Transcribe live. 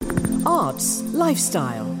Arts,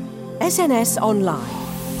 Lifestyle. SNS Online.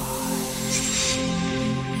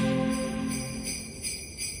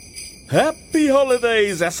 Happy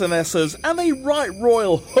holidays, SNSers, and a right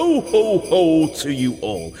royal ho-ho-ho to you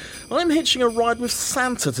all. I'm hitching a ride with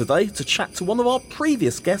Santa today to chat to one of our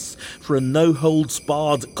previous guests for a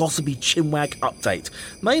no-holds-barred gossipy chinwag update,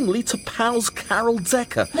 namely to pals Carol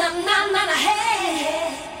Decker.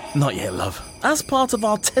 Not yet, love. As part of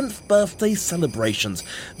our 10th birthday celebrations,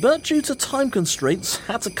 but due to time constraints,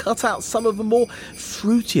 had to cut out some of the more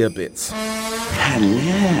fruitier bits.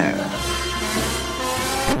 Hello.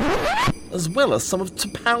 As well as some of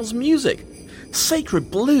T'Pau's music.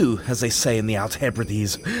 Sacred blue, as they say in the Out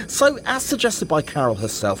Hebrides. So, as suggested by Carol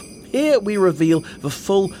herself, here we reveal the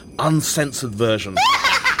full, uncensored version.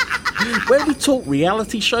 Where we talk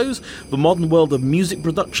reality shows, the modern world of music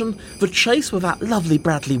production, the chase with that lovely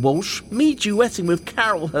Bradley Walsh, me duetting with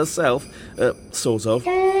Carol herself, sort of.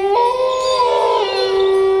 And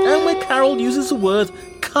where Carol uses the word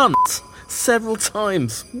cunt several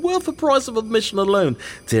times, worth the price of admission alone,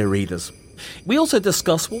 dear readers. We also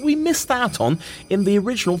discuss what we missed out on in the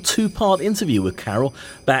original two-part interview with Carol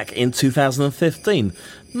back in 2015,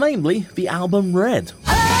 namely the album Red.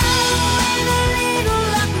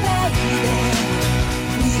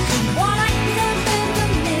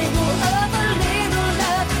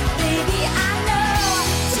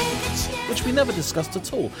 Which we never discussed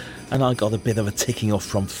at all, and I got a bit of a ticking off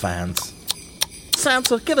from fans.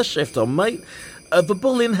 Santa, get a shift on, mate. The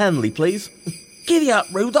bull in Henley, please. Giddy up,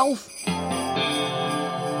 Rudolph.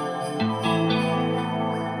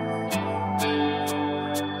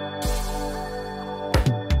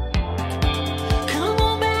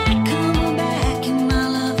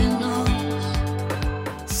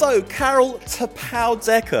 So, Carol T'Pau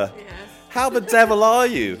Decker, how the devil are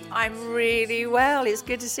you? I'm really well. It's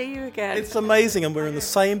good to see you again. It's amazing, and we're in the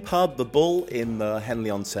same pub, The Bull, in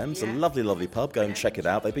Henley-on-Thames. A lovely, lovely pub. Go and check it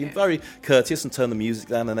out. They've been very courteous and turned the music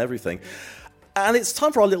down and everything. And it's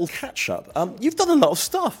time for our little catch-up. You've done a lot of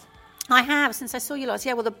stuff. I have, since I saw you last.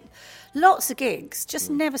 Yeah, well, lots of gigs. Just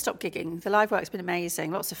never stopped gigging. The live work's been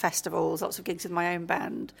amazing. Lots of festivals, lots of gigs with my own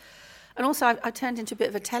band. And also, I turned into a bit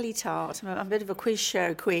of a telly-tart. I'm a bit of a quiz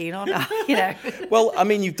show queen, aren't I? You know. Well, I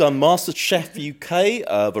mean, you've done MasterChef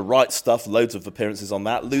UK, The Right Stuff, loads of appearances on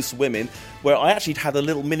that, Loose Women, where I actually had a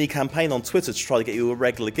little mini campaign on Twitter to try to get you a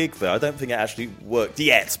regular gig there. I don't think it actually worked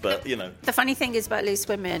yet, but, you know. The funny thing is about Loose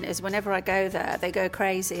Women is whenever I go there, they go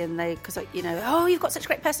crazy and because, you know, oh, you've got such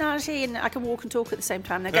great personality and I can walk and talk at the same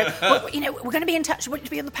time. They go, well, you know, we're going to be in touch. We want you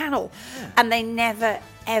to be on the panel. Yeah. And they never,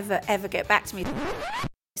 ever, ever get back to me.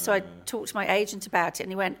 So I talked to my agent about it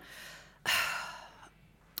and he went,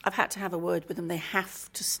 I've had to have a word with them. They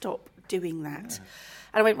have to stop doing that. Yeah.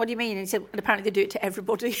 And I went, what do you mean? And he said, and apparently they do it to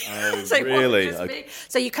everybody. Oh, so really? Okay.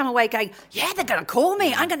 So you come away going, yeah, they're going to call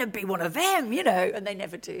me. I'm going to be one of them, you know, and they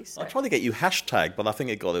never do. So. I tried to get you hashtag, but I think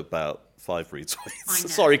it got about 5 retweets.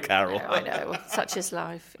 Sorry, Carol. I know. Such is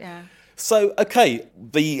life, yeah. So, okay,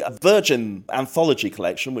 the Virgin Anthology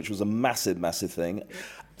collection, which was a massive, massive thing. Yeah.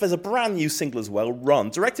 There's a brand new single as well, Run,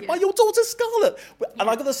 directed by your daughter Scarlett. And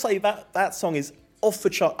I got to say, that song is off the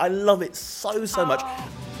chart. I love it so much.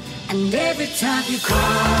 And every time you call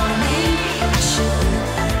me, I should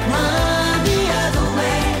run the other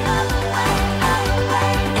way.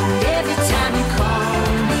 And every time you call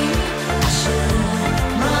me, I should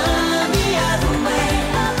run the other way.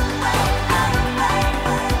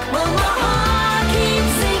 Well, my heart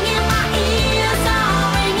keeps singing, my ears are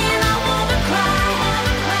ringing, I want to cry.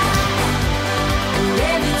 And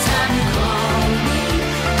every time you call me,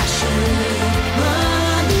 I should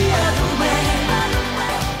run the other way.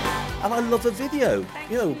 And I love the video.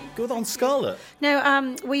 Good on Scarlett.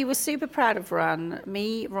 No, we were super proud of Run.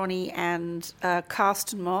 Me, Ronnie, and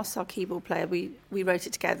Carsten Moss, our keyboard player, we wrote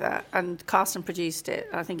it together, and Carsten produced it.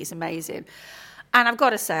 I think it's amazing. And I've got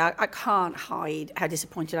to say, I can't hide how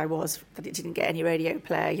disappointed I was that it didn't get any radio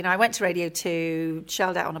play. You know, I went to Radio 2,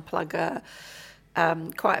 shelled out on a plugger.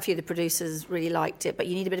 Quite a few of the producers really liked it, but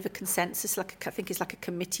you need a bit of a consensus. I think it's like a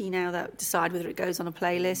committee now that decide whether it goes on a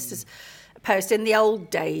playlist. As opposed to in the old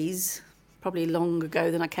days, probably long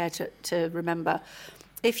ago than I care to remember,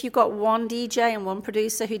 if you got one DJ and one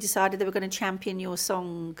producer who decided they were going to champion your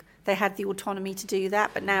song, they had the autonomy to do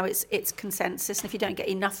that. But now it's consensus, and if you don't get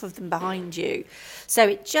enough of them behind you, so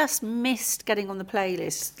it just missed getting on the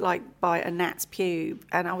playlist, like by a gnat's pube,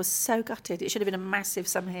 and I was so gutted. It should have been a massive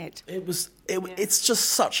hit. It's just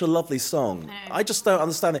such a lovely song. No. I just don't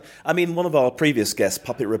understand it. I mean, one of our previous guests,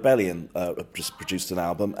 Puppet Rebellion, just produced an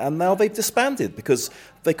album, and now they've disbanded because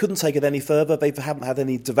they couldn't take it any further. They haven't had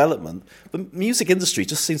any development. The music industry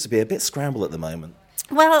just seems to be a bit scrambled at the moment.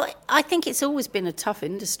 Well, I think it's always been a tough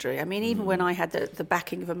industry. I mean, even when I had the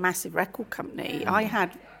backing of a massive record company, I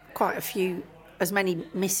had quite a few, as many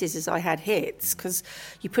misses as I had hits, because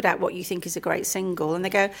you put out what you think is a great single and they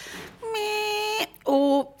go, meh,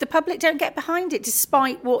 or the public don't get behind it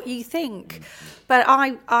despite what you think. But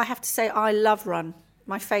I have to say, I love Run.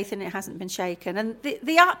 My faith in it hasn't been shaken. And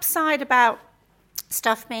the upside about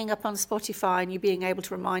stuff being up on Spotify and you being able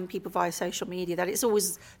to remind people via social media that it's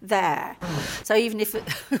always there. So even if it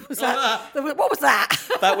was that, what was that?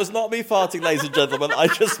 That was not me farting, ladies and gentlemen. I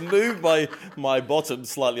just moved my bottom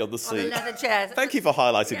slightly on the seat. On the leather chair. Thank you for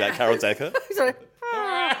highlighting that, Carol Decker. Sorry.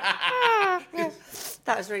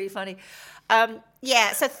 That was really funny.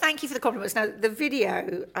 So thank you for the compliments. Now, the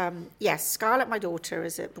video, yes, Scarlett, my daughter,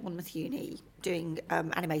 is at Bournemouth Uni doing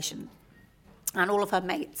animation. And all of her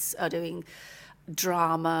mates are doing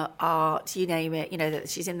drama, art, you name it, that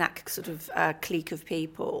she's in that sort of clique of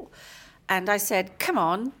people. And I said, come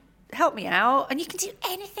on, help me out. And you can do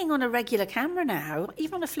anything on a regular camera now,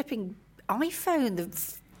 even on a flipping iPhone.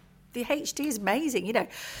 The HD is amazing,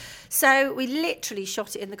 So we literally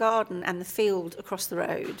shot it in the garden and the field across the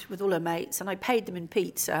road with all her mates, and I paid them in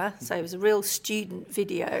pizza. So it was a real student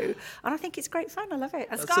video, and I think it's great fun. I love it.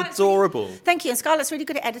 And That's adorable. Thank you. And Scarlett's really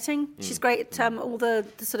good at editing. She's great at all the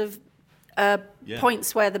sort of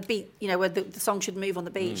points where the beat, where the song should move on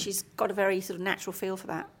the beat. She's got a very sort of natural feel for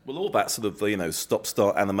that. Well, all that sort of,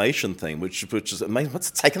 stop-start animation thing, which is amazing. What's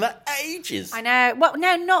taken that ages? I know. Well,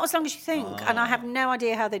 no, not as long as you think. And I have no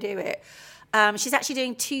idea how they do it. She's actually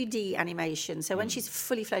doing 2D animation. So when she's a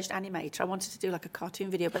fully fledged animator, I wanted to do like a cartoon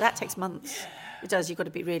video, but that takes months. Yeah. It does. You've got to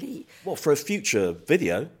be really... What, for a future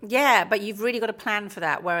video? Yeah, but you've really got to plan for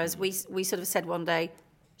that. Whereas we sort of said one day,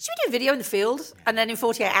 should we do a video in the field? And then in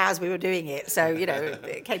 48 hours we were doing it. So,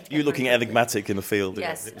 it came together. You looking enigmatic in the field.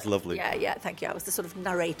 Yes. It was lovely. Yeah, thank you. I was the sort of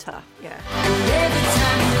narrator. Yeah. Every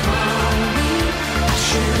time you call me, I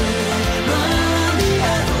should run the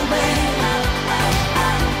other way.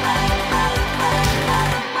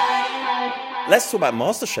 Let's talk about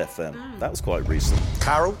MasterChef then. That was quite recent.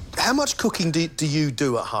 Carol, how much cooking do you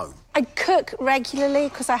do at home? I cook regularly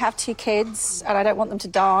because I have 2 kids and I don't want them to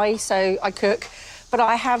die, so I cook. But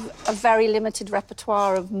I have a very limited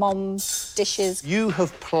repertoire of mom's dishes. You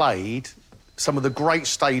have played some of the great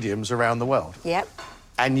stadiums around the world. Yep.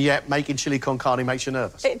 And yet making chili con carne makes you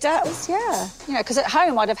nervous. It does, yeah. Because at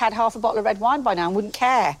home I'd have had half a bottle of red wine by now and wouldn't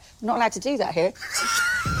care. I'm not allowed to do that here.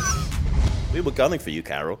 We were gunning for you,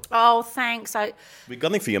 Carol. Oh, thanks. We're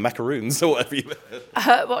gunning for your macaroons or whatever you...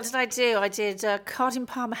 What did I do? I did cardin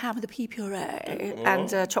parma ham with a pea puree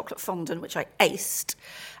and chocolate fondant, which I aced.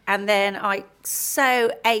 And then I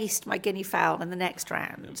so aced my guinea fowl in the next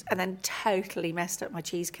round and then totally messed up my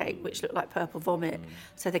cheesecake, which looked like purple vomit.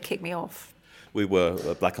 So they kicked me off. We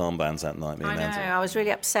were black armbands that night, me and I know, Nancy. I was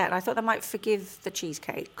really upset. I thought they might forgive the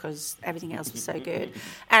cheesecake because everything else was so good.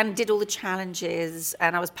 And did all the challenges,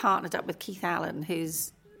 and I was partnered up with Keith Allen,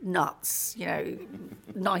 who's nuts,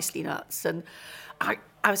 nicely nuts. And I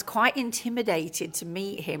was quite intimidated to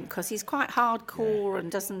meet him because he's quite hardcore and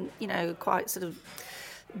doesn't, quite sort of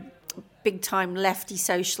big-time lefty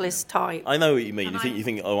socialist type. I know what you mean. You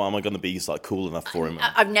think, oh, am I going to be cool enough for him?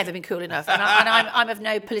 I've never been cool enough, and I'm of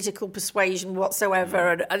no political persuasion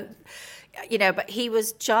whatsoever. And but he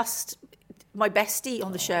was just my bestie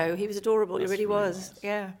on the show. He was adorable. He really was.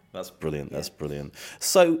 Yeah. That's brilliant. That's brilliant.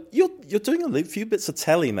 So you're doing a few bits of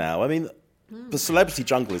telly now. I mean, the Celebrity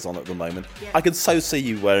Jungle is on at the moment. Yeah. I can so see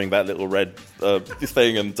you wearing that little red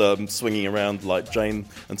thing and swinging around like Jane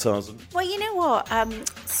and Tarzan. Well, you know what? I'm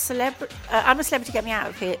a Celebrity Get Me Out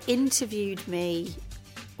of Here interviewed me,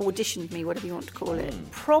 auditioned me, whatever you want to call it,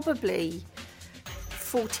 probably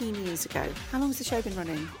 14 years ago. How long has the show been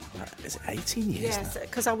running? Is it 18 years? Yes,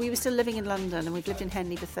 because we were still living in London and we've lived in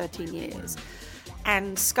Henley for 13 years.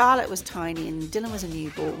 And Scarlett was tiny and Dylan was a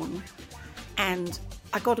newborn. And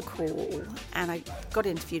I got a call and I got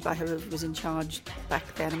interviewed by whoever was in charge back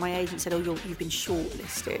then. And my agent said, you've been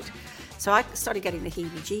shortlisted. So I started getting the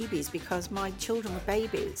heebie-jeebies because my children were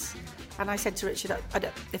babies. And I said to Richard,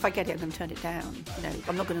 if I get it, I'm going to turn it down.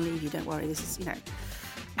 I'm not going to leave you, don't worry. This is,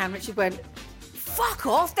 And Richard went, fuck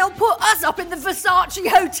off, they'll put us up in the Versace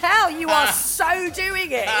hotel. You are so doing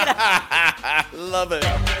it. Love it.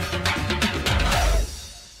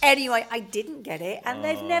 Anyway, I didn't get it, and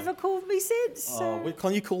they've never called me since. So.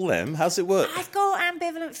 Can't you call them? How's it work? I've got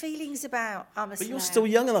ambivalent feelings about But you're still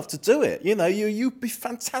young enough to do it. You'd be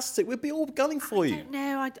fantastic. We'd be all gunning for you.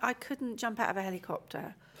 No, I couldn't jump out of a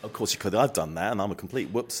helicopter. Of course you could. I've done that, and I'm a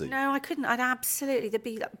complete whoopsie. No, I couldn't. There'd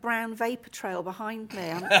be that brown vapour trail behind me.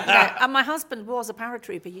 And my husband was a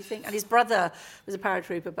paratrooper, you think, and his brother was a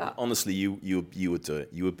paratrooper, but... Honestly, you would do it.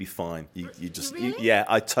 You would be fine. Really? Yeah,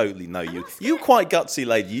 I totally know you. You're quite gutsy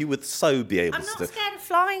lady. You would so be able I'm to not do. scared of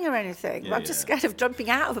flying or anything. Yeah, I'm just scared of jumping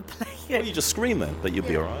out of a plane. Well, you just scream then, but you'll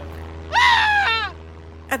be all right.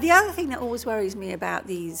 And the other thing that always worries me about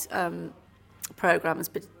these programmes,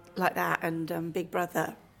 but like that and Big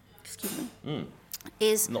Brother,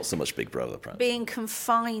 is Not so much Big Brother, perhaps. being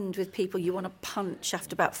confined with people you want to punch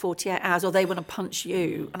after about 48 hours, or they want to punch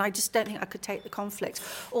you. And I just don't think I could take the conflict.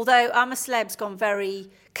 Although I'm a Celeb's gone very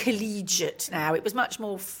collegiate now. It was much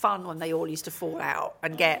more fun when they all used to fall out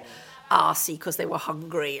and get arsey because they were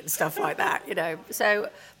hungry and stuff like that, you know. So,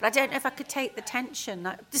 but I don't know if I could take the tension,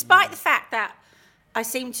 despite the fact that I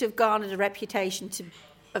seem to have garnered a reputation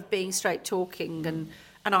of being straight talking,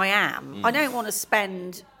 and I am. I don't want to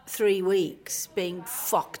spend 3 weeks being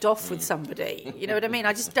fucked off with somebody. You know what I mean?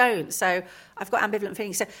 I just don't. So I've got ambivalent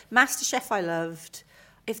feelings. So MasterChef I loved.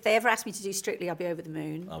 If they ever asked me to do Strictly, I'll be over the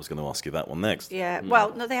moon. I was going to ask you that one next. Yeah.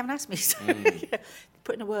 Well, no, they haven't asked me. So yeah.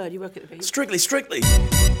 Put in a word. You work at the... Strictly.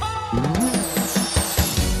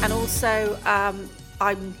 And also,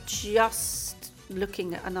 I'm just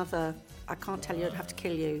looking at another... I can't tell you, I'd have to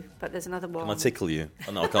kill you, but there's another one. Can I tickle you?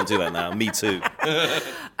 Oh, no, I can't do that now. Me too.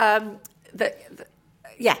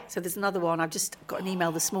 Yeah, so there's another one. I've just got an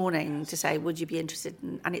email this morning to say, would you be interested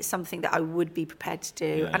in... And it's something that I would be prepared to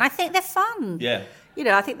do. Yeah. And I think they're fun. Yeah. You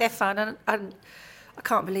know, I think they're fun. And I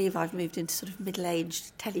can't believe I've moved into sort of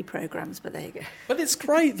middle-aged telly programmes, but there you go. But it's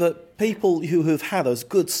great that people who have had a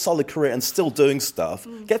good, solid career and still doing stuff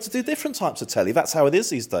get to do different types of telly. That's how it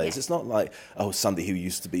is these days. Yeah. It's not like, somebody who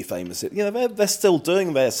used to be famous. You know, they're still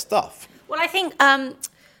doing their stuff. Well, I think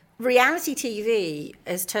reality TV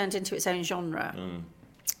has turned into its own genre.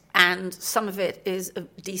 And some of it is of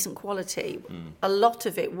decent quality. A lot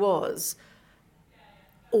of it was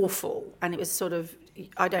awful. And it was sort of,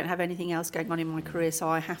 I don't have anything else going on in my career, so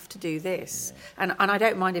I have to do this. And I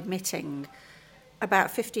don't mind admitting,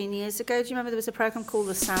 about 15 years ago, do you remember there was a programme called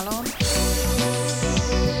The Salon?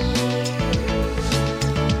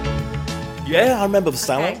 Yeah, I remember The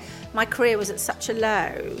Salon. Okay. My career was at such a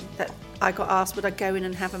low that I got asked would I go in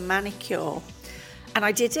and have a manicure. And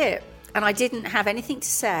I did it. And I didn't have anything to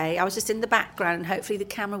say. I was just in the background, and hopefully the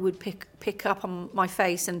camera would pick up on my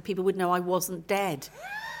face and people would know I wasn't dead.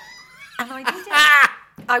 And I did it.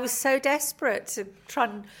 I was so desperate to try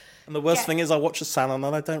and... And the worst thing is I watch a Salon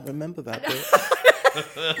and I don't remember that bit.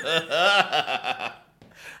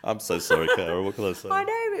 I'm so sorry, Cara. What can I say? I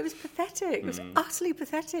know, it was pathetic. It was utterly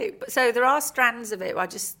pathetic. But so there are strands of it where I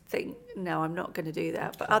just think, no, I'm not going to do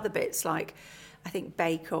that. But other bits like, I think,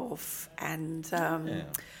 Bake Off and...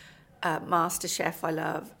 MasterChef I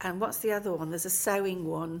love. And what's the other one? There's a sewing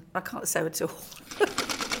one. I can't sew at all.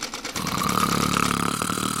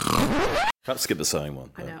 Perhaps skip the sewing one.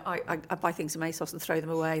 I know. I buy things from ASOS and throw them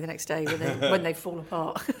away the next day when they fall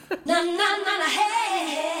apart. Na na na na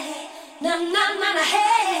hey, na na na na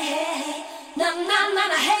hey, na na na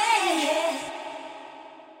na hey.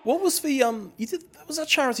 What was the that was a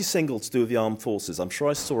charity single to do with the armed forces? I'm sure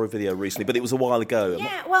I saw a video recently, but it was a while ago.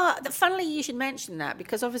 Yeah, well, funnily you should mention that,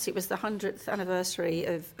 because obviously it was the 100th anniversary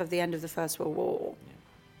of the end of the First World War,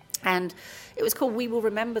 and it was called We Will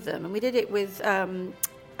Remember Them, and we did it with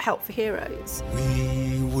Help for Heroes.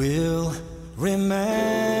 We will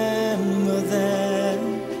remember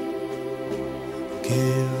them,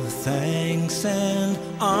 give thanks and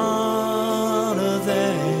honor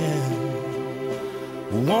them.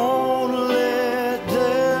 Won't let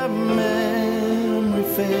their memory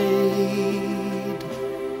fade.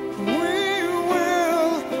 We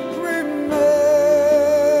will remember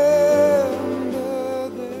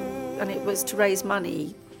them. And it was to raise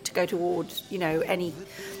money to go towards, you know, any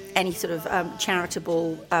sort of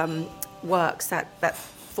charitable works that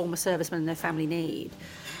former servicemen and their family need.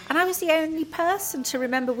 And I was the only person to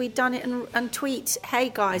remember we'd done it and tweet,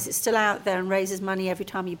 hey guys, it's still out there and raises money every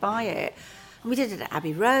time you buy it. And we did it at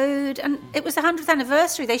Abbey Road, and it was the 100th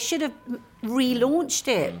anniversary. They should have relaunched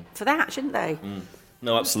it for that, shouldn't they?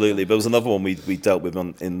 No, absolutely. But there was another one we dealt with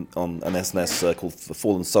on an SNS called The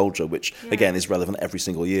Fallen Soldier, which, again, is relevant every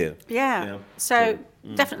single year. Yeah. So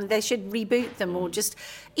definitely they should reboot them, or just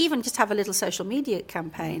have a little social media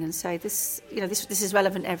campaign and say, this is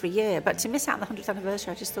relevant every year. But to miss out on the 100th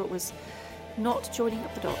anniversary, I just thought was not joining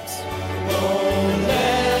up the dots.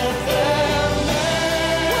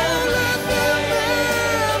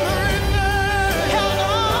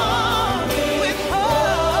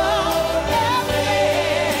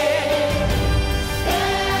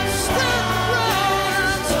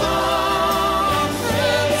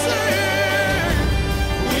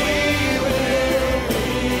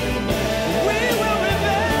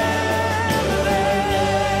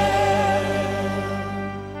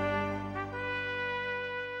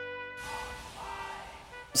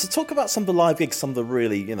 So talk about some of the live gigs, some of the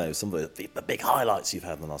really, some of the big highlights you've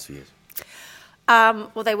had in the last few years.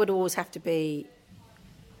 Well, they would always have to be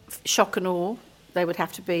shock and awe. They would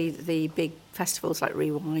have to be the big festivals like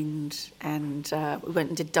Rewind, and we went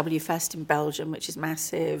and did WFest in Belgium, which is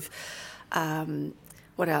massive.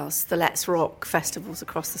 What else? The Let's Rock festivals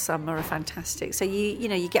across the summer are fantastic. So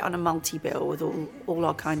you get on a multi-bill with all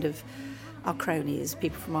our kind of our cronies,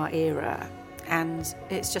 people from our era, and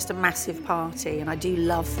it's just a massive party, and I do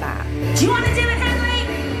love that. Do you want to do it, Henry?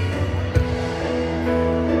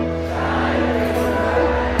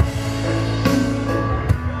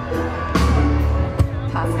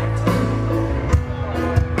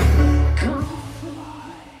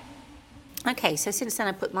 Okay, so since then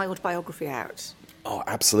I put my autobiography out, Oh,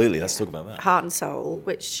 absolutely. Let's talk about that. Heart and Soul,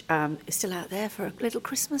 which is still out there for a little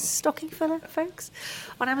Christmas stocking filler, folks,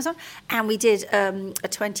 on Amazon. And we did a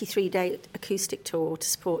 23-day acoustic tour to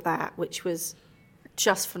support that, which was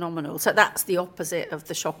just phenomenal. So that's the opposite of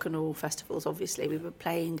the shock and awe festivals, obviously. We were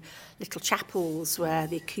playing little chapels where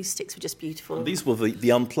the acoustics were just beautiful. And these were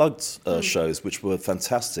the unplugged shows, which were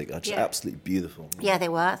fantastic, absolutely beautiful. Yeah, they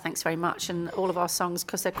were. Thanks very much. And all of our songs,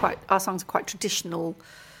 because our songs are quite traditional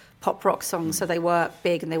pop rock songs, so they work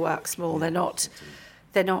big and they work small. They're not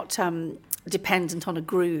dependent on a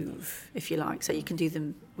groove, if you like. So you can do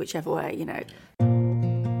them whichever way,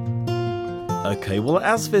 Okay, well,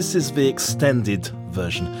 as this is the extended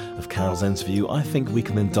version of Carol's interview, I think we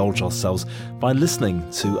can indulge ourselves by listening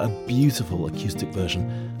to a beautiful acoustic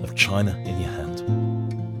version of China in Your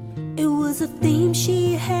Hand. It was a theme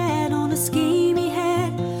she had on a scheme he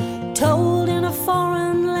had, told in a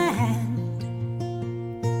foreign land,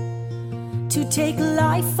 to take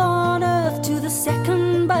life on earth to the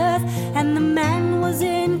second birth, and the man was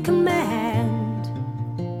in command.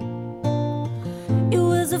 It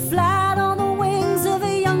was a flight on the wings of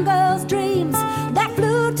a young girl's dreams that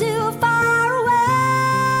flew too far away,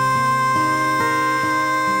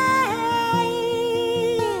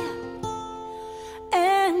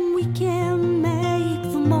 and we can make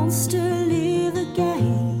the monster live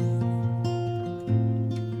again.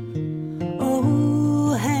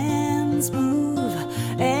 Oh, hands move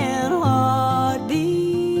and heart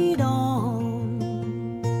beat on.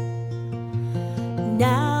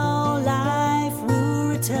 Now life will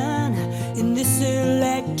return in this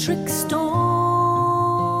electric storm.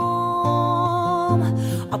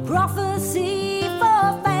 A prophecy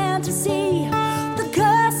for fantasy, the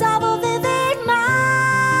curse of a vivid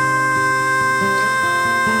mind.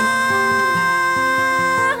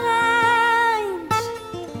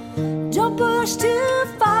 Don't push too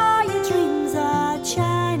far, your dreams are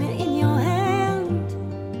china in your hand.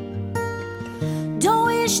 Don't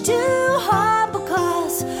wish too hard,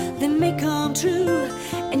 because they may come true,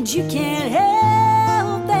 and you can't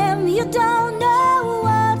help them. You don't know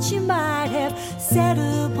what you might have set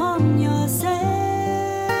upon yourself.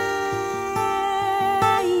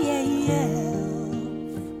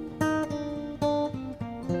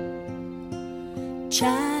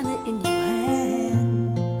 China in your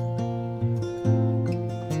hand.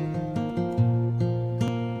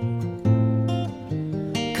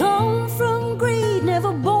 Come from greed,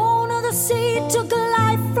 never born of the seed, took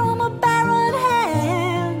life from a barren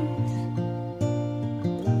hand.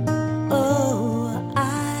 Oh,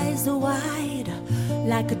 eyes are wide,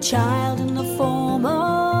 like a child in the form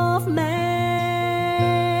of man.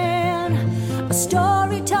 A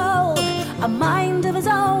story told, a mind of his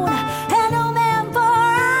own, and no man for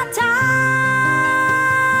our time.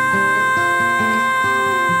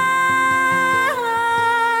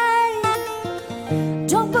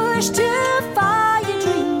 Don't push too far, your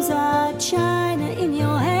dreams are china in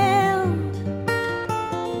your hand.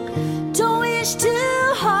 Don't wish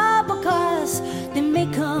too hard, because they may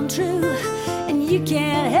come true, and you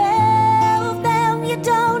can't help them. You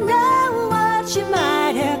don't know what you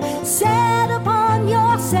might have set upon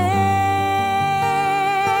yourself.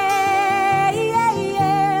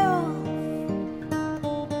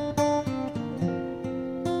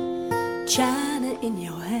 China in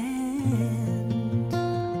your hand.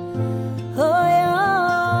 Oh,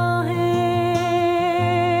 your hand.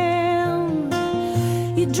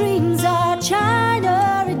 Your dreams are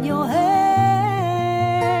china in your hand.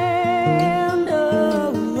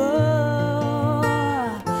 Oh,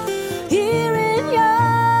 here in your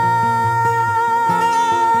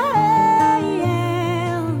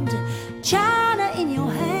hand. China in your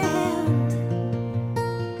hand.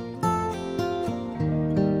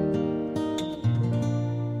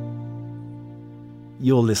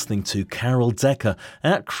 You're listening to Carol Decker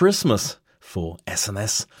at Christmas for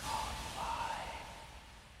SNS.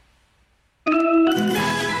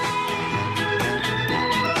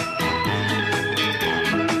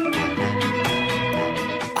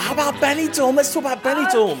 Benidorm. Let's talk about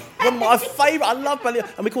Benidorm. One of my favourite. I love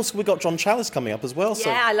Benidorm. And of course, we've got John Chalice coming up as well. So.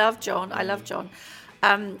 Yeah, I love John.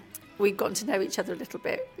 We've gotten to know each other a little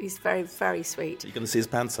bit. He's very, very sweet. You're going to see his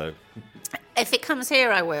panto. If it comes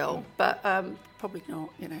here, I will, but probably not,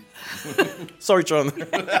 Sorry, John.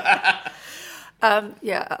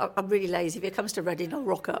 I'm really lazy. If it comes to Reading, I'll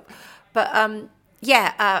rock up. But,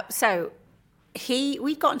 so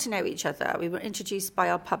we'd gotten to know each other. We were introduced by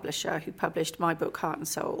our publisher who published my book, Heart and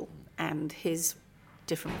Soul, and his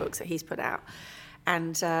different books that he's put out.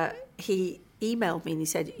 And he emailed me and he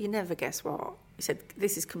said, you never guess what? He said,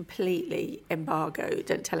 this is completely embargoed,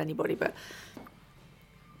 don't tell anybody, but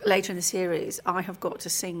later in the series, I have got to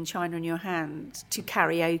sing China in Your Hand to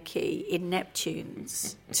karaoke in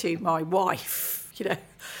Neptunes to my wife,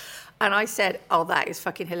 And I said, oh, that is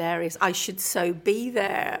fucking hilarious. I should so be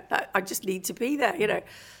there. I just need to be there,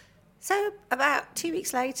 So about 2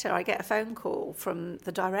 weeks later, I get a phone call from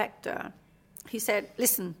the director. He said,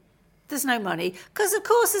 listen, there's no money. Because, of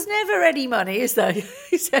course, there's never any money, is there?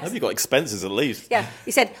 He said, Have you got expenses at least? Yeah.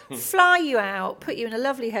 He said, fly you out, put you in a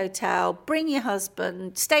lovely hotel, bring your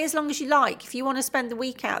husband, stay as long as you like. If you want to spend the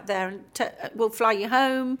week out there, and we'll fly you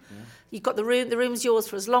home. Yeah. You've got the room's yours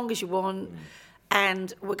for as long as you want.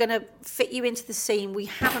 And we're going to fit you into the scene. We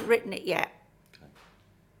haven't written it yet. Okay.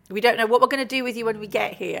 We don't know what we're going to do with you when we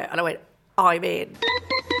get here. And I went, I'm in.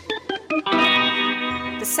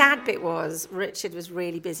 The sad bit was Richard was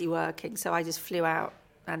really busy working, so I just flew out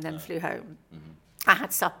and then flew home. Mm-hmm. I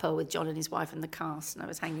had supper with John and his wife and the cast, and I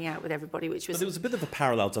was hanging out with everybody, which was... But it was a bit of a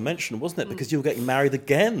parallel dimension, wasn't it? Because you were getting married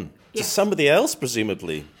again to somebody else,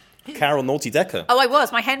 presumably. Carol Naughty Decker. Oh, I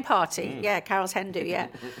was. My hen party. Yeah, Carol's hen do, yeah.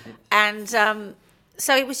 And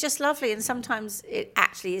so it was just lovely, and sometimes it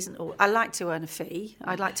actually isn't all... I like to earn a fee.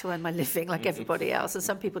 I like to earn my living like everybody else, and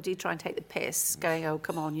some people do try and take the piss, going, oh,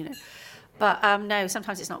 come on, But no,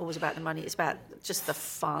 sometimes it's not always about the money. It's about just the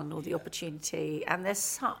fun or the opportunity. And they're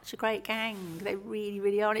such a great gang. They really,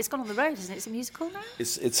 really are. And it's gone on the road, isn't it? It's a musical now?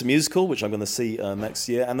 It's a musical, which I'm going to see next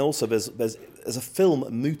year. And also there's a film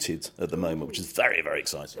mooted at the moment, which is very, very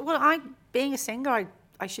exciting. Well, being a singer,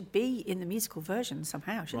 I should be in the musical version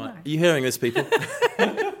somehow, shouldn't I? Are you hearing this, people?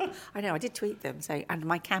 I know, I did tweet them saying, and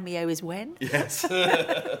my cameo is when? Yes.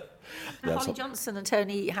 Holly Johnson and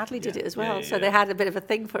Tony Hadley did it as well, so they had a bit of a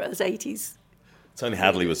thing for us 80s. Tony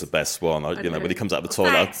Hadley was the best one, when he comes out of the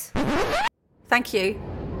toilet. Thank you.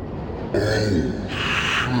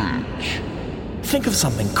 Think of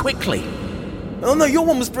something quickly. Oh no, your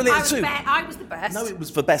one was brilliant too. I was the best. No, it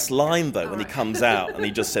was the best line though when he comes out and he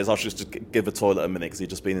just says, "I should just give a toilet a minute," because he'd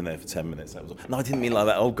just been in there for 10 minutes. That was all. No, I didn't mean like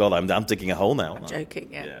that. Oh God, I'm digging a hole now. I'm joking.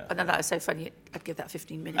 Yeah. And then that was so funny. I'd give that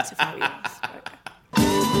 15 minutes if I were you.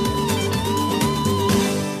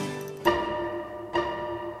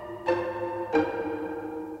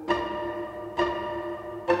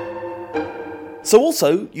 So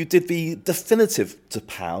also, you did the definitive to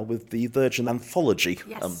PAL with the Virgin Anthology.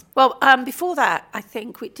 Yes. Before that, I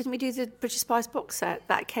think, didn't we do the British Spies box set?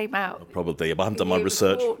 That came out. Probably, but I haven't done my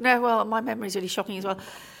research. My memory is really shocking as well.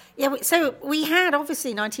 Yeah, so we had,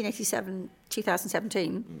 obviously, 1987,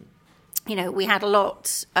 2017, we had a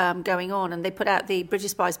lot going on, and they put out the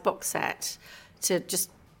British Spies box set to just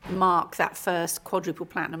mark that first quadruple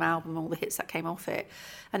platinum album, all the hits that came off it.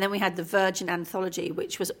 And then we had the Virgin Anthology,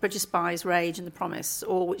 which was British Spies, Rage and The Promise,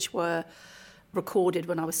 all which were recorded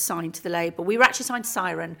when I was signed to the label. We were actually signed to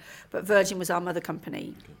Siren, but Virgin was our mother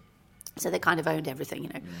company. Okay. So they kind of owned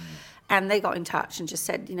everything, And they got in touch and just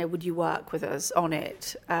said, would you work with us on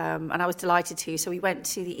it? And I was delighted to. So we went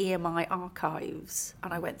to the EMI archives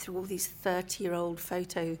and I went through all these 30-year-old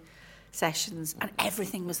photo sessions and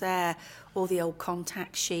everything was there. All the old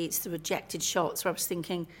contact sheets, the rejected shots, where I was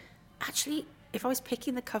thinking, actually, if I was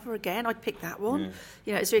picking the cover again, I'd pick that one.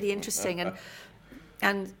 It's really interesting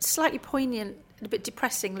and slightly poignant, a bit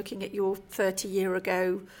depressing looking at your 30-year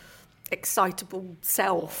ago excitable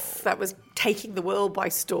self that was taking the world by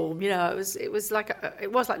storm. It was like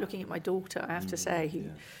looking at my daughter, I have to say.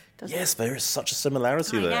 Yes, there is such a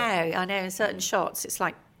similarity there. I know. In certain shots, it's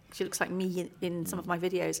like she looks like me in some of my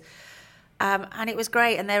videos. And it was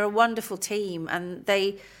great, and they're a wonderful team, and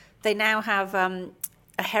they now have a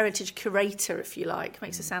heritage curator, if you like,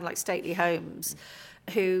 makes it sound like Stately Holmes,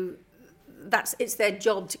 who it's their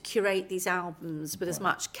job to curate these albums with as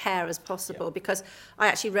much care as possible. Because I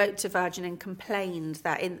actually wrote to Virgin and complained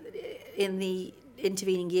that in the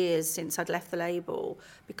intervening years since I'd left the label,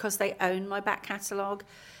 because they own my back catalogue,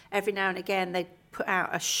 every now and again they put out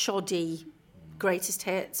a shoddy greatest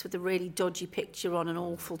hits with a really dodgy picture on an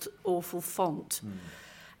awful font.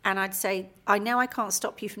 And I'd say, I know I can't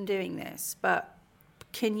stop you from doing this, but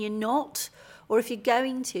can you not? Or if you're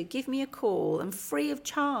going to, give me a call, and free of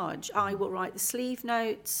charge, I will write the sleeve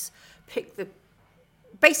notes,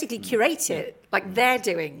 basically curate it like they're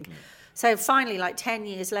doing. So finally, like 10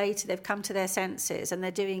 years later, they've come to their senses, and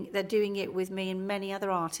they're doing it with me and many other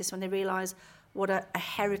artists when they realise what a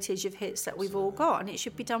heritage of hits that we've all got, and it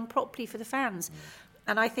should be done properly for the fans.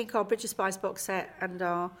 And I think our Bridge of Spies box set and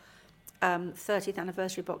our 30th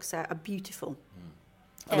anniversary box set are beautiful.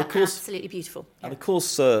 And of course, absolutely beautiful. And of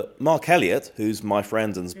course, Mark Elliott, who's my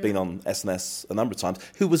friend and has been on SNS a number of times,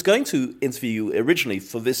 who was going to interview you originally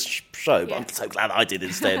for this show, but I'm so glad I did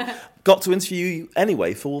instead, got to interview you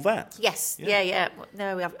anyway for all that. Yes, yeah.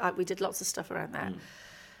 No, we did lots of stuff around that.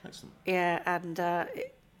 Excellent. Yeah, and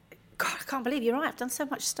God, I can't believe you're right. I've done so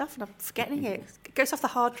much stuff and I'm forgetting it. It goes off the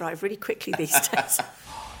hard drive really quickly these days.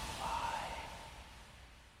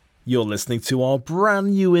 You're listening to our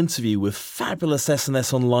brand new interview with fabulous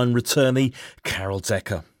SNS Online returnee Carol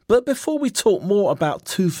Decker. But before we talk more about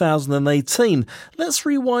 2018, let's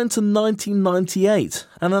rewind to 1998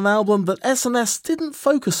 and an album that SNS didn't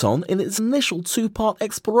focus on in its initial two-part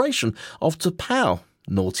exploration of T'Pau,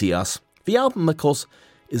 Naughty Us. The album, of course,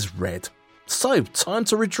 is Red. So, time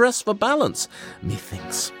to redress the balance,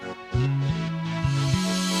 methinks.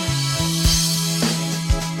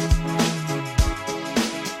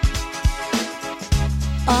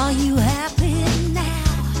 Are you happy now?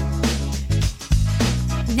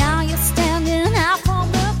 Now you're standing out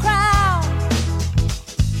from the crowd.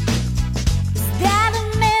 Is that a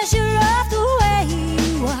measure of the way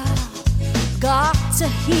you are? Got to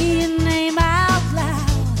hear your name out loud.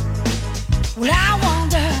 Well, I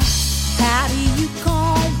wonder, how do you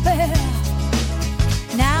compare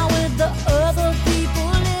now with the other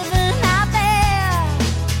people living out there?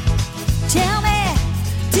 Tell me,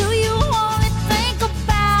 do you only think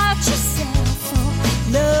about yourself or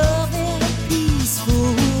love in a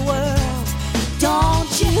peaceful world?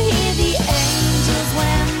 Don't you hear the angels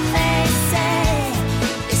when they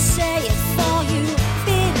say it for you?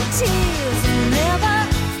 Big tears will never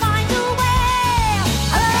find a way.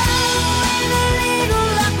 Oh, in a little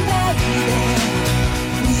luck, baby,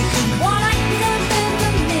 we can wind up in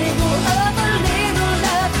the middle of a little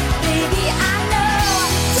love. Baby, I know,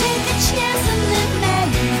 take a chance and then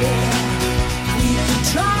maybe we can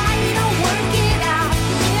try to work it out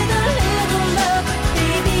with a little love.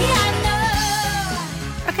 Baby, I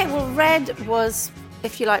know. Okay, well, Red was,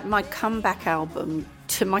 if you like, my comeback album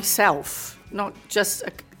to myself, not just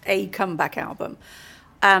a comeback album.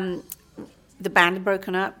 The band had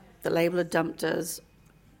broken up, the label had dumped us,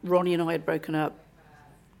 Ronnie and I had broken up.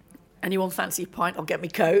 Anyone fancy a pint? I'll get me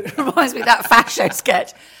coat. Reminds me of that Fast Show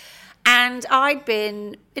sketch. And I'd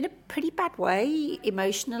been in a pretty bad way,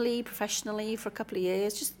 emotionally, professionally, for a couple of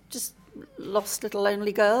years. Just lost little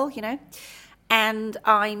lonely girl, you know. And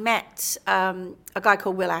I met a guy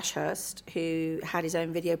called Will Ashurst, who had his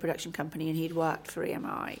own video production company, and he'd worked for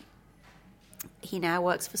EMI. He now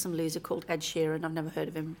works for some loser called Ed Sheeran. I've never heard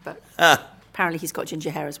of him, but apparently he's got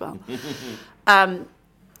ginger hair as well.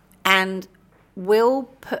 And Will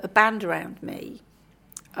put a band around me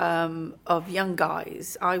of young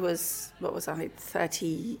guys. I was,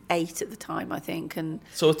 38 at the time, I think. And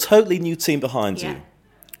So a totally new team behind you.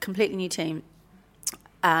 completely new team,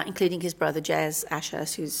 including his brother, Jez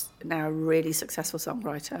Ashurst, who's now a really successful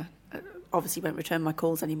songwriter. Obviously won't return my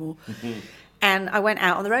calls anymore. And I went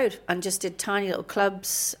out on the road and just did tiny little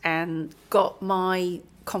clubs and got my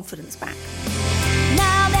confidence back.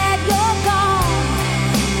 Now that you're gone,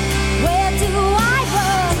 where do I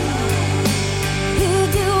run? Who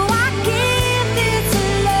do I give this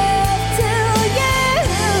love to?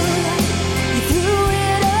 You threw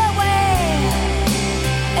it away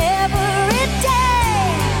every day.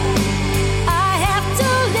 I have to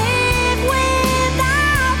live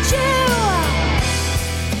without you.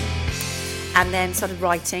 And then started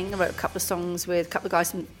writing. I wrote a couple of songs with a couple of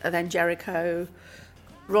guys from then Jericho.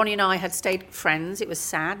 Ronnie and I had stayed friends. It was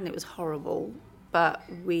sad and it was horrible, but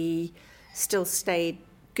we still stayed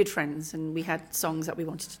good friends, and we had songs that we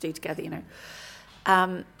wanted to do together, you know.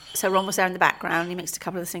 So Ron was there in the background. He mixed a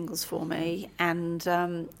couple of the singles for me, and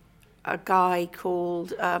a guy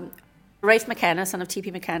called Rafe McKenna, son of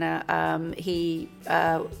T.P. McKenna. He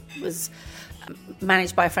was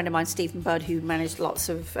managed by a friend of mine, Stephen Budd, who managed lots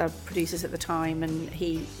of producers at the time, and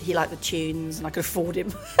he liked the tunes, and I could afford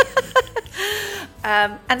him.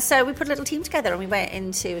 And so we put a little team together, and we went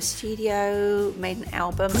into a studio, made an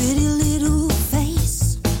album. Pretty little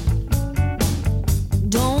face,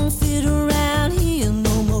 don't fit around here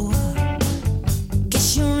no more.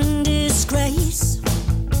 Guess you're in disgrace.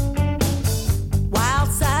 Wild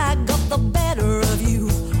side got the better of you.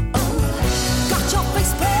 Oh, got your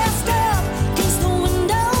face pressed up against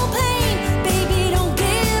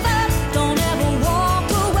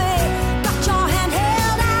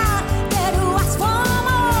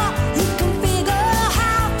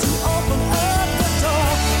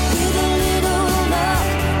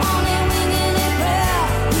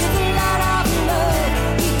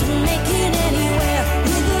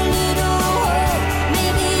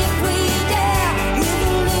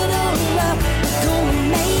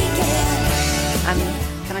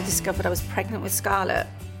but I was pregnant with Scarlett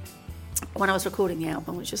when I was recording the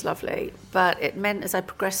album, which was lovely. But it meant as I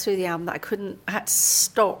progressed through the album that I had to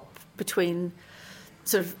stop between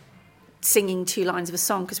sort of singing 2 lines of a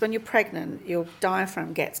song, because when you're pregnant, your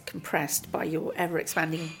diaphragm gets compressed by your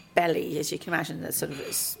ever-expanding belly, as you can imagine, that sort of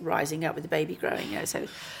is rising up with the baby growing, you know, so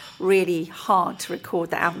really hard to record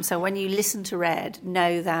that album. So when you listen to Red,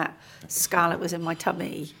 know that Scarlett was in my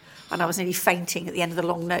tummy and I was nearly fainting at the end of the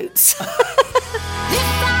long notes.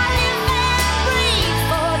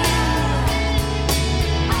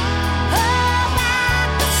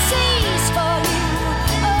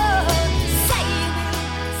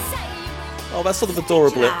 Oh, that's sort of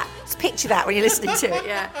adorable. Just picture that when you're listening to it,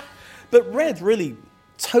 yeah. But Red really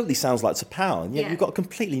totally sounds like T'Pau, and yet Yeah. you've got a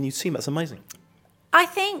completely new team. That's amazing. I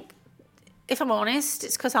think, if I'm honest,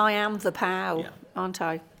 it's because I am the POW, Yeah. aren't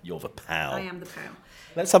I? You're the pal. I am the POW.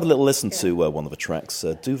 Let's have a little listen to one of the tracks,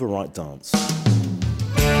 Do the Right Dance.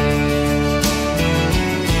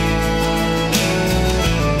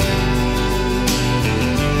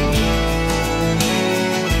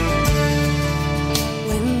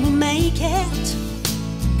 When we make it,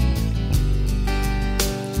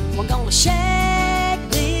 we're gonna shake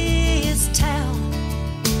this town.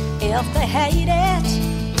 If they hate it,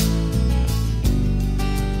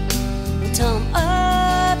 we'll turn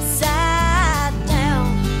upside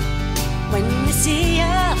down. When they see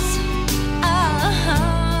us,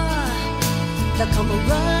 they'll come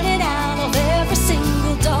running out of every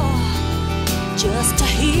single door just to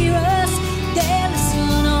hear us. They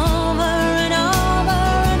listen over and over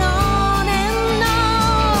and on and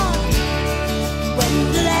on. When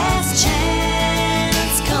the last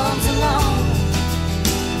chance comes along,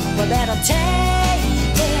 we better take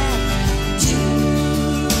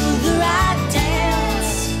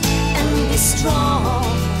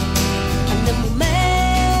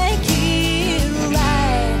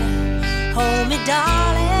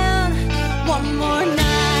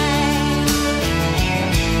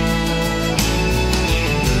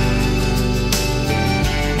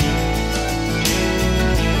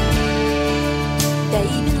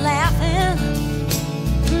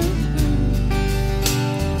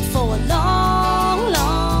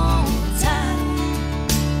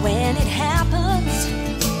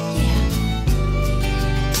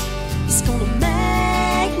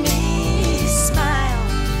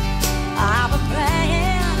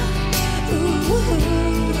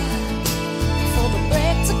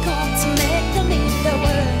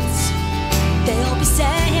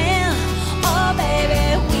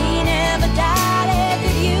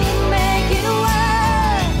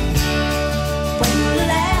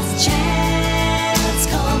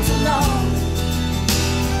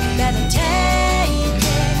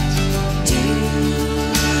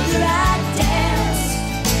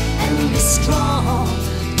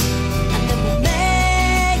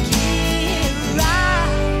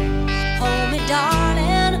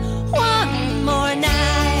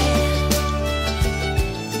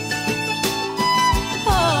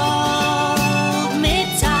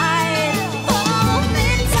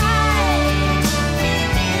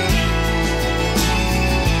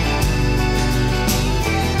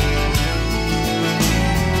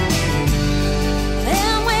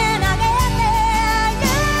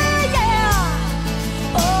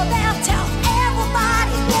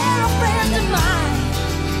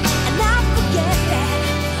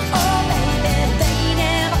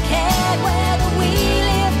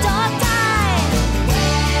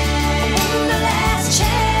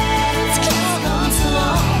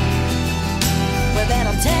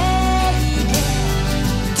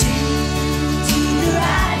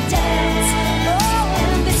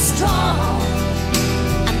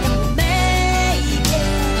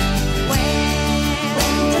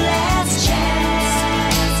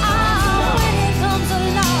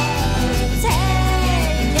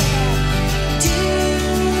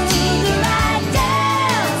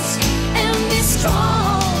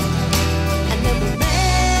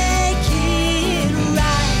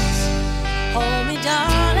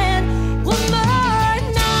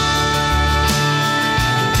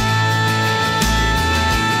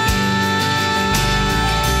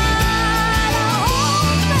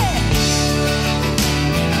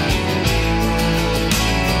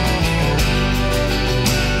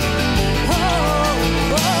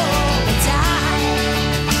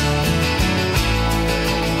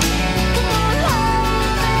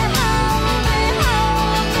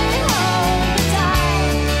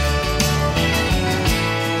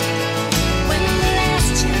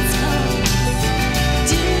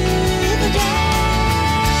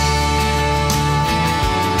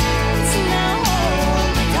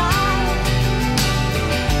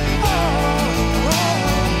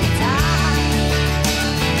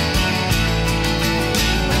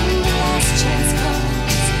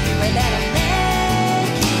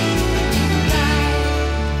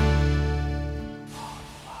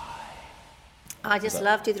I just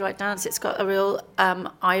love Do the Right Dance. It's got a real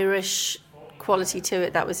Irish quality to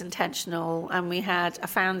it that was intentional. And I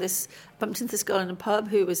bumped into this girl in a pub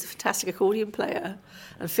who was a fantastic accordion player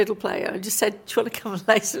and fiddle player, and just said, do you want to come and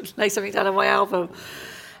lay something down on my album?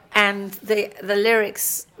 And the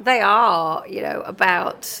lyrics, they are,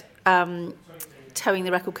 about towing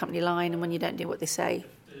the record company line, and when you don't do what they say,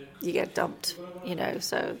 you get dumped,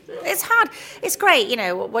 so it's hard. It's great,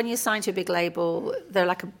 when you're signed to a big label, they're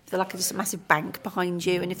like just a massive bank behind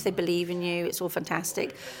you, and if they believe in you, it's all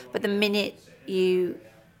fantastic. But the minute we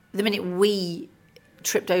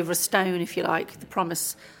tripped over a stone, if you like, The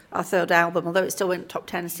Promise, our third album, although it still went top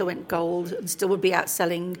 10, still went gold, and still would be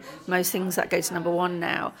outselling most things that go to number one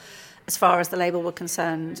now. As far as the label were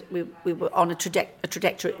concerned, we were on a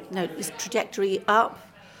trajectory up.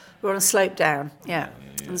 We were on a slope down, yeah.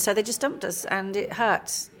 And so they just dumped us, and it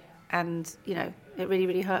hurt. And, it really,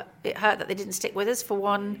 really hurt. It hurt that they didn't stick with us for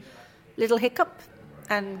one little hiccup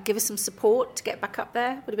and give us some support to get back up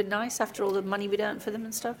there. Would have been nice after all the money we'd earned for them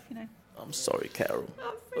and stuff, I'm sorry, Carol.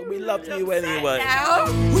 But we love you anyway.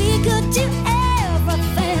 We could do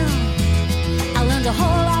everything. I learned a whole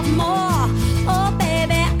lot more. Oh,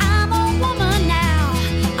 baby, I'm a woman now.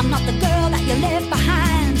 I'm not the girl that you left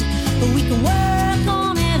behind. But we can work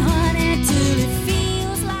on it, honey, till it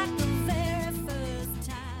feels like the very first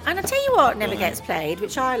time. And I tell you what never gets played,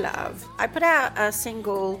 which I love. I put out a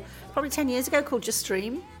single probably 10 years ago called Just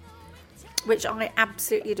Dream, which I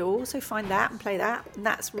absolutely adore. So find that and play that. And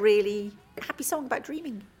that's really a happy song about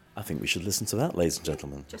dreaming. I think we should listen to that, ladies and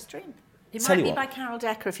gentlemen. Just Dream. It Tell might you be what. by Carol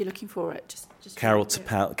Decker if you're looking for it. Just Carol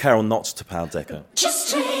not to Pal Decker.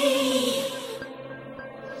 Just dream.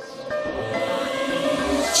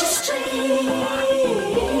 Just dream.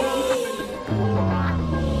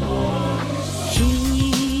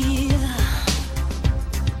 Here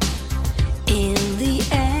in the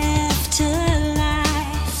afterlife,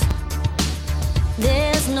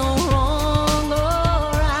 there's no wrong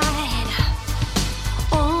or right,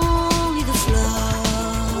 only the flow.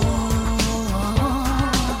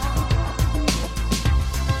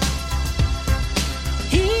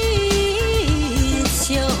 It's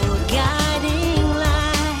your guiding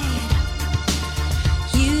light.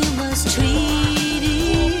 You must treat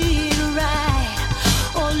it right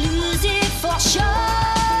or lose it for sure.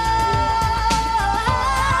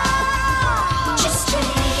 Just dream.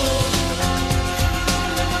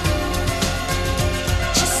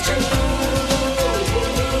 Just dream.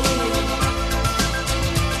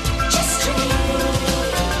 Just dream.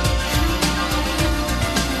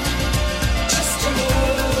 Just dream.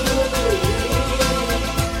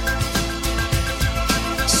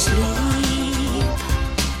 Sleep.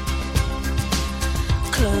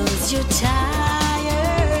 Close your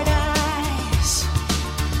tired eyes.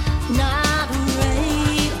 Not a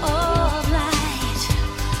ray of light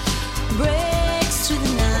breaks through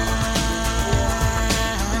the night.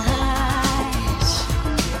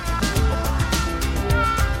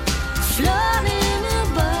 Floating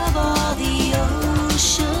above all the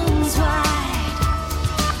oceans wide.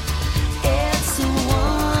 It's a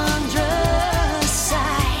wondrous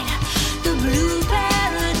sight, the blue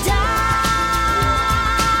paradise.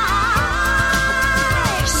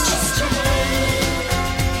 Just dream.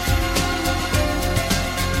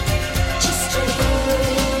 Just dream.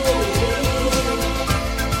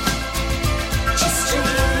 Just dream.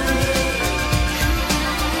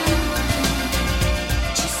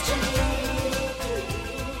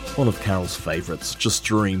 One of Carol's favourites, Just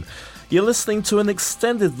Dream. You're listening to an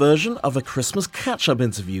extended version of a Christmas catch-up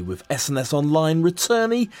interview with SNS Online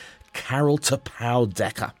returnee Carol Tapau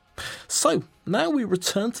Decker. So, now we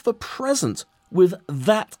return to the present with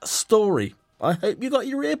That Story. I hope you got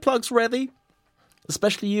your earplugs ready,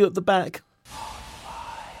 especially you at the back.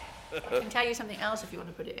 I can tell you something else if you want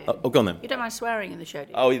to put it in. Oh, go on then. You don't mind swearing in the show,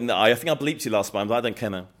 do you? Oh, no, I think I bleeped you last time, but I don't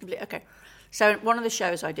care now. Okay. So one of the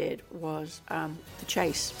shows I did was The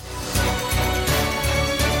Chase.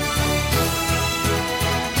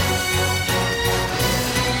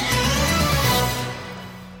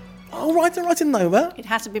 Oh, right, I didn't know that. It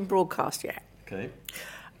hasn't been broadcast yet. Okay.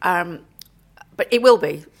 But it will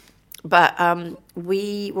be. But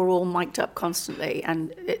we were all mic'd up constantly,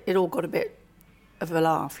 and it all got a bit of a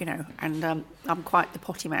laugh, and I'm quite the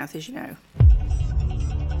potty mouth, as you know.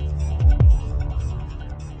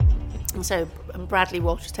 And so Bradley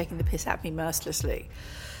Walsh was taking the piss out of me mercilessly.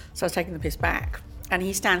 So I was taking the piss back. And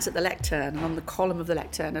he stands at the lectern, and on the column of the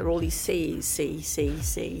lectern are all these C's, C's,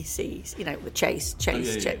 the chase.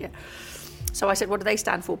 Yeah. So I said, what do they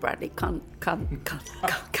stand for, Bradley? Cunt.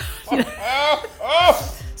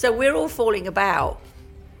 So we're all falling about.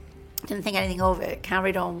 Didn't think anything of it,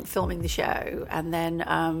 carried on filming the show, and then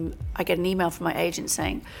I get an email from my agent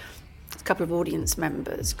saying, a couple of audience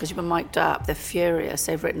members, because you've been mic'd up, they're furious,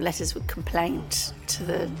 they've written letters with complaint to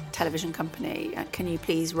the television company, can you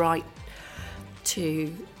please write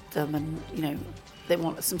to them, and, you know, they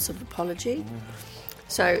want some sort of apology.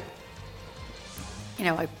 So, you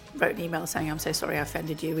know, I wrote an email saying, I'm so sorry I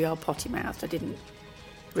offended you, we are potty-mouthed, I didn't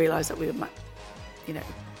realise that we were, you know,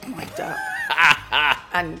 mic'd up.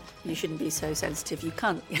 And you shouldn't be so sensitive, you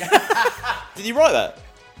can't. Did you write that?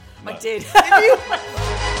 I did. Did you?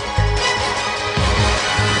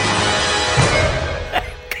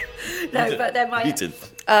 No, but then my... You did.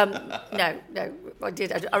 No, I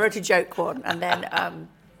did. I wrote a joke one, and then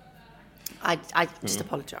I just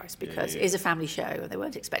apologised because it is a family show and they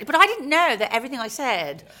weren't expecting. But I didn't know that everything I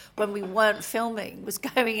said when we weren't filming was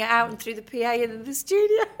going out and through the PA in the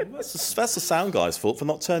studio. That's the sound guy's fault for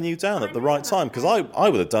not turning you down at the right time, because I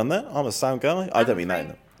would have done that. I'm a sound guy. I don't mean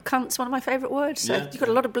that. Cunt's one of my favourite words, so you've got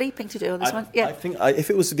a lot of bleeping to do on this one. Yeah. I think if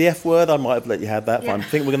it was the F word, I might have let you have that. Yeah. I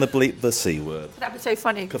think we're going to bleep the C word. That'd be so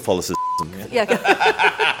funny. Catholicism. Yeah.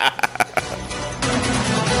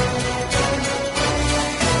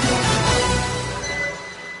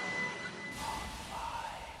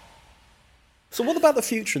 So what about the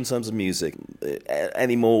future in terms of music?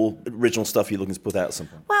 Any more original stuff you're looking to put out at some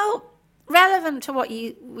point? Well, relevant to what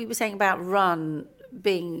we were saying about Run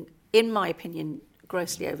being, in my opinion,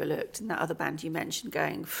 grossly overlooked, and that other band you mentioned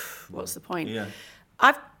going, what's the point? Yeah.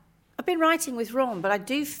 I've been writing with Ron, but I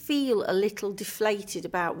do feel a little deflated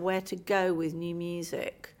about where to go with new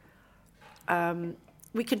music.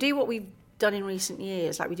 We could do what we've done in recent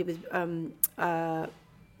years, like we did with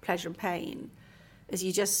Pleasure and Pain, is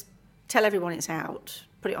you just tell everyone it's out,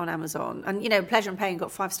 put it on Amazon. And, you know, Pleasure and Pain got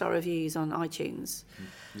 5-star reviews on iTunes.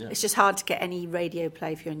 Yeah. It's just hard to get any radio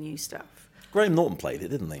play for your new stuff. Graham Norton played it,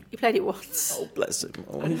 didn't he? He played it once. Oh, bless him.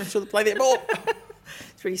 Oh, he should have played it more.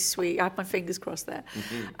 It's really sweet. I had my fingers crossed there.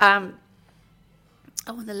 Mm-hmm.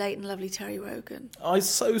 And the late and lovely Terry Wogan. I'm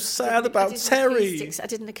so sad about Terry. I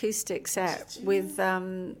did an acoustic set with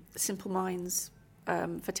Simple Minds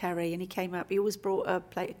for Terry, and he came up. He always brought a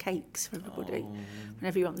plate of cakes for everybody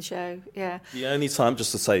whenever you were on the show. Yeah. The only time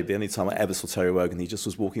I ever saw Terry Wogan, he just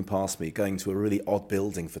was walking past me, going to a really odd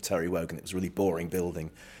building for Terry Wogan. It was a really boring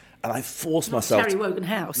building. And I forced myself... Terry Wogan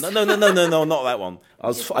House. No, not that one.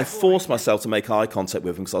 I forced myself to make eye contact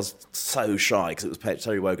with him because I was so shy because it was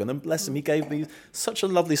Terry Wogan. And bless him, he gave me such a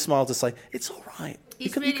lovely smile to say, it's all right.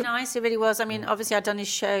 He's really nice, he really was. I mean, obviously I'd done his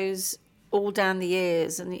shows all down the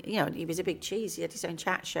years, and, you know, he was a big cheese. He had his own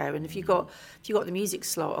chat show. And if you got the music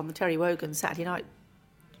slot on the Terry Wogan Saturday night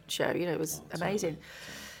show, you know, it was amazing.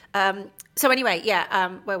 So anyway,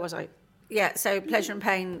 where was I? Yeah, so Pleasure and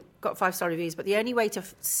Pain got 5-star reviews, but the only way to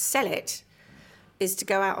sell it is to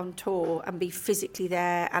go out on tour and be physically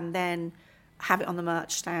there, and then have it on the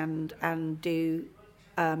merch stand and do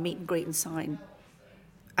meet and greet and sign.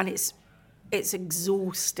 And it's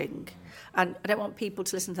exhausting. And I don't want people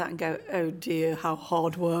to listen to that and go, oh dear, how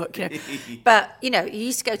hard work. You know? But, you know, you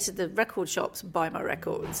used to go to the record shops and buy my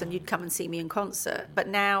records, and you'd come and see me in concert. But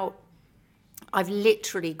now I've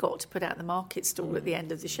literally got to put out the market stall at the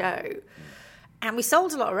end of the show. And we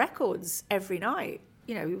sold a lot of records every night.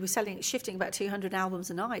 You know, we were shifting about 200 albums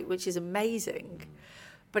a night, which is amazing.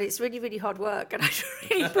 But it's really, really hard work, and I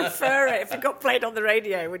really prefer it if it got played on the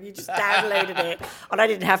radio when you just downloaded it and I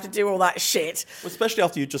didn't have to do all that shit. Well, especially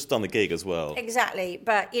after you've just done the gig as well. Exactly,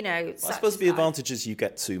 but, you know... I suppose the advantage is you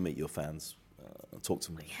get to meet your fans and talk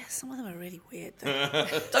to them. Yeah, some of them are really weird, though.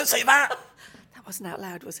 Don't say that! That wasn't out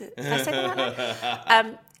loud, was it? Did I say that out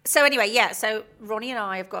loud? So anyway, so Ronnie and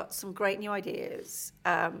I have got some great new ideas,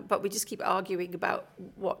 but we just keep arguing about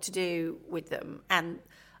what to do with them. And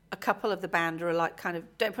a couple of the band are like, kind of,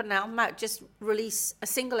 don't put an album out, just release a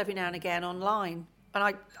single every now and again online.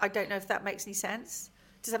 And I don't know if that makes any sense.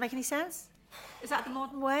 Does that make any sense? Is that the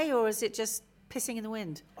modern way, or is it just pissing in the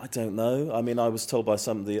wind? I don't know. I mean, I was told by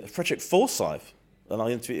somebody, Frederick Forsyth, and I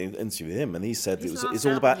interviewed him, and he said it's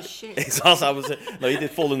all about... he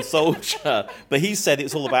did Fallen Soldier, but he said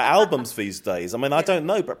it's all about albums these days. I mean, I don't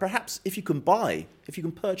know, but perhaps if you can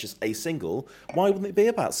purchase a single, why wouldn't it be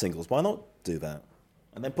about singles? Why not do that?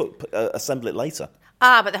 And then assemble it later.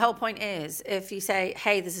 But the whole point is, if you say,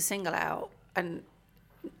 hey, there's a single out, and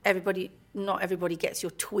not everybody gets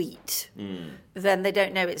your tweet, then they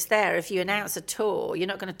don't know it's there. If you announce a tour, you're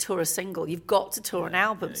not going to tour a single. You've got to tour an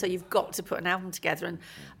album, so you've got to put an album together. And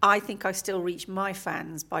I think I still reach my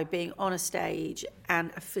fans by being on a stage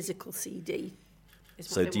and a physical CD.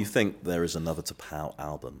 So do you think there is another To Pout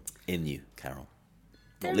album in you, Carol?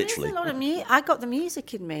 Not literally. There's a lot of music. I got the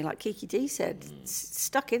music in me, like Kiki D said,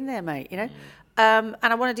 stuck in there, mate. You know, and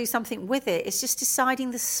I want to do something with it. It's just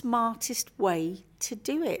deciding the smartest way to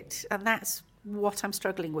do it, and that's what I'm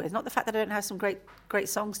struggling with. Not the fact that I don't have some great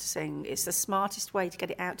songs to sing. It's the smartest way to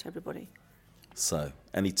get it out to everybody. So,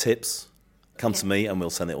 any tips? Come to me and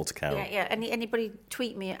we'll send it all to Carol. Yeah. Anybody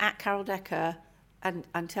tweet me at Carol Decker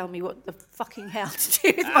and tell me what the fucking hell to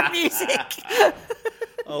do with my music.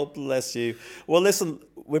 Oh, bless you. Well, listen,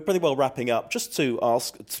 we're pretty well wrapping up. Just to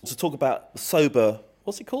ask, to talk about Sober,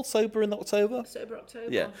 what's it called? Sober in October? Sober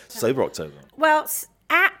October. Yeah, Sober October. Well,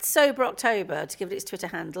 at Sober October, to give it its Twitter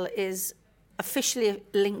handle, is officially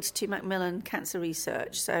linked to Macmillan Cancer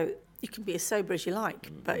Research. So you can be as sober as you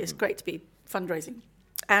like, but it's great to be fundraising.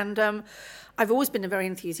 And I've always been a very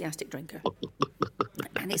enthusiastic drinker.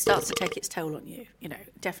 And it starts to take its toll on you, you know,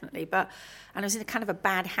 definitely. And I was in a kind of a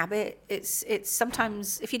bad habit. It's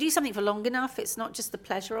sometimes, if you do something for long enough, it's not just the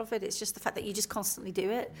pleasure of it, it's just the fact that you just constantly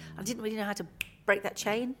do it. I didn't really know how to break that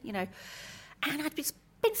chain, you know. And I'd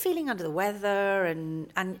been feeling under the weather,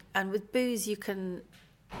 and with booze you can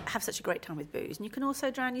have such a great time with booze. And you can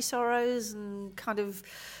also drown your sorrows and kind of,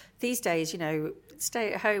 these days, you know,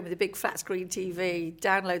 stay at home with a big flat screen TV,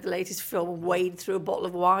 download the latest film and wade through a bottle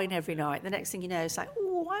of wine every night. The next thing you know, it's like,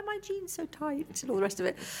 oh, why are my jeans so tight? And all the rest of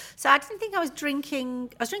it. So I didn't think I was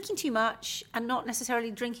drinking. I was drinking too much and not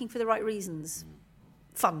necessarily drinking for the right reasons.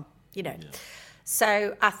 Fun, you know. Yeah.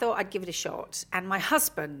 So I thought I'd give it a shot. And my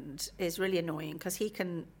husband is really annoying because he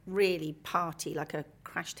can really party like a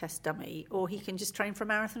crash test dummy, or he can just train for a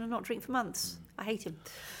marathon and not drink for months. I hate him.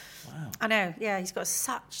 Wow. I know, yeah, he's got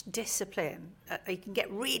such discipline. He can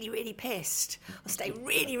get really, really pissed or stay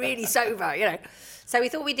really, really sober, you know. So we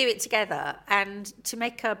thought we'd do it together, and to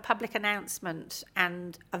make a public announcement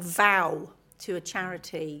and a vow to a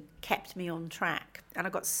charity kept me on track. And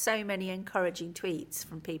I got so many encouraging tweets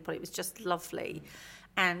from people. It was just lovely.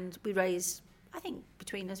 And we raised, I think,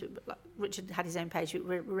 between us, Richard had his own page, we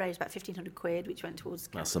raised about 1,500 quid, which went towards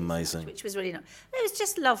cancer. That's amazing. Which was really nice. It was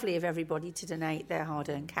just lovely of everybody to donate their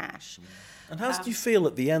hard-earned cash. And how did you feel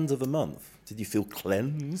at the end of the month? Did you feel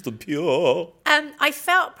cleansed and pure? I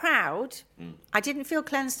felt proud. I didn't feel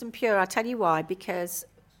cleansed and pure. I'll tell you why, because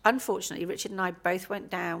unfortunately, Richard and I both went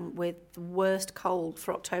down with the worst cold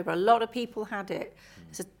for October. A lot of people had it.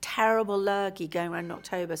 There's a terrible lurgy going around in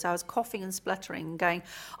October, so I was coughing and spluttering and going,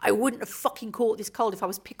 I wouldn't have fucking caught this cold if I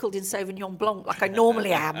was pickled in Sauvignon Blanc like I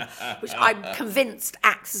normally am, which I'm convinced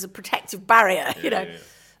acts as a protective barrier, you know.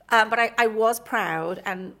 But I was proud,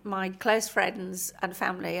 and my close friends and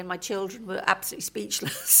family and my children were absolutely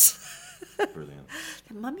speechless. Brilliant.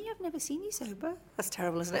 Mummy, I've never seen you sober. That's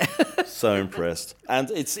terrible, isn't it? So impressed.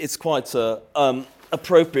 And it's quite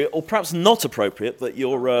appropriate, or perhaps not appropriate, that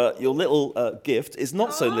your little gift is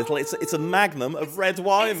not so little. It's a magnum of red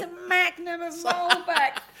wine. It's a magnum of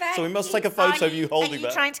Malbec. So we must take a photo of you holding that. Are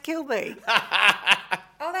you trying to kill me?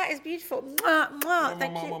 Oh, that is beautiful. Mwah, mwah.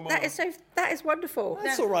 Thank you. That is wonderful.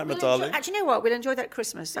 That's all right, my darling. Actually, you know what? We'll enjoy that at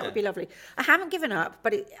Christmas. That would be lovely. I haven't given up,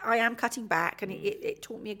 but I am cutting back, and it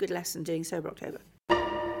taught me a good lesson doing Sober October.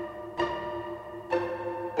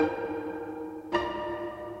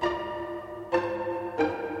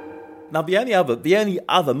 Now, the only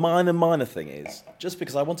other minor thing is, just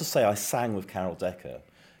because I want to say I sang with Carol Decker,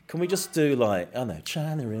 can we just do like, I don't know,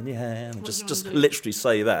 China in your hand, and just literally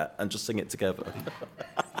say that and just sing it together?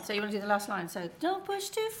 So you want to do the last line? So don't push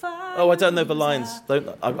too far. Oh, I don't know the lines. I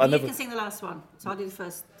never. You can sing the last one. So I'll do the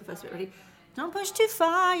first bit. Ready? Don't push too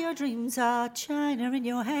far. Your dreams are China in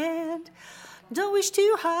your hand. Don't wish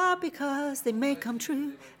too hard because they may come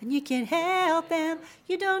true, and you can't help them.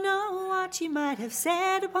 You don't know what you might have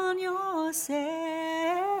said upon yourself.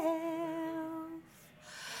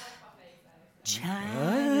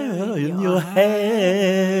 China in your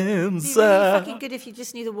hands. It'd be really fucking good if you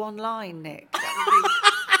just knew the one line, Nick. It's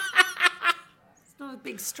not a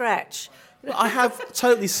big stretch. I have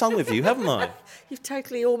totally sung with you, haven't I? You've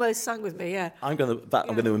totally almost sung with me, yeah. I'm going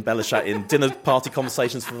to embellish that in dinner party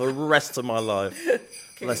conversations for the rest of my life. Okay.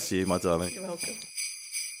 Bless you, my darling. You're welcome.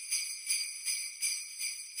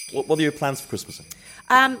 What are your plans for Christmas?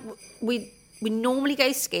 We normally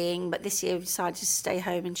go skiing, but this year we decided to stay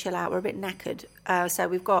home and chill out. We're a bit knackered. So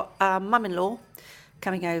we've got mum-in-law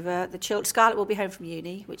coming over. Scarlett will be home from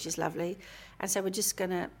uni, which is lovely. And so we're just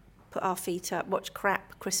going to put our feet up, watch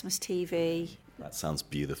crap Christmas TV. That sounds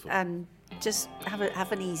beautiful. And just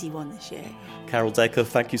have an easy one this year. Carol Decker,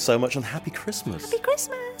 thank you so much, and happy Christmas. Happy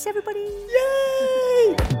Christmas, everybody.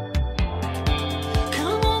 Yay!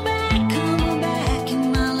 Come on back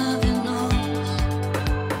in my loving arms.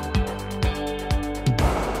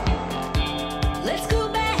 Let's go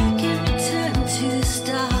back and return to the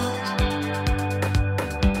start.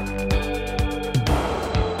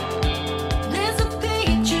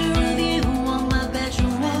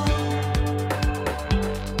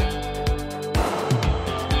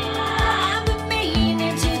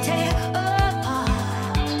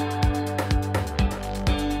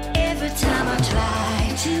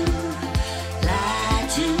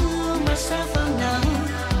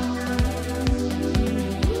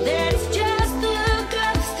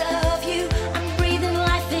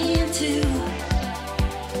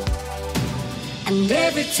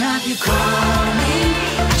 time you call me,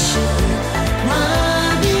 I should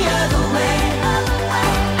run the other way.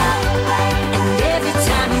 And every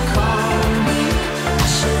time you call me, I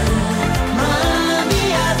should run the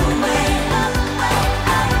other way.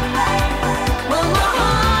 Well, my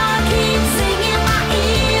heart keeps singing, my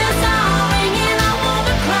ears are ringing, I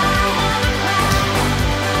wanna cry.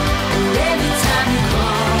 And every time you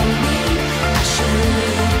call me, I should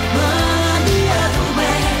run the other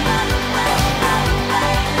way.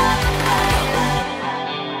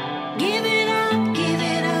 Give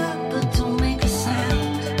it up, but don't make a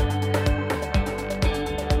sound.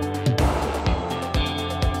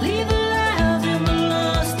 Leave a love in the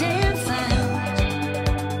lost and found.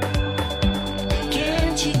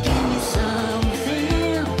 Can't you give me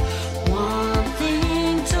something, one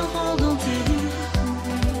thing to hold on to?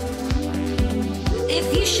 If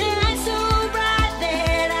you shine so bright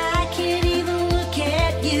that I can't even look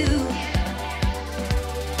at you.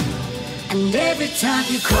 And every time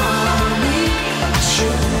you call me, I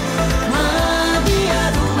should run the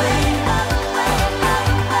other way.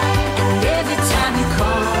 And every time you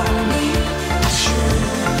call me, I should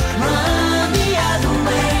run the other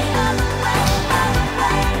way.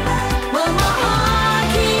 Well, my heart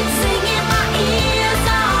keeps singing, my ears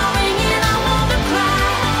are ringing, I wanna cry.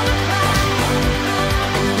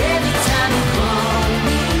 And every time you call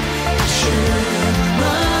me, I should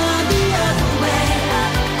run the other way.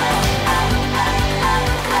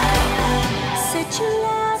 Said you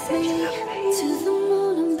love me to the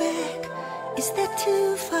moon and back. Is that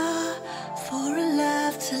too far for a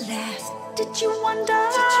love to last? Did you wonder?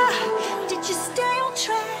 Did you stay on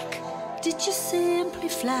track? Did you simply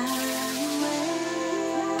fly away?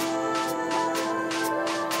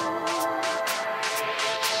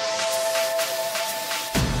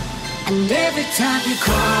 And every time you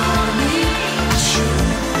call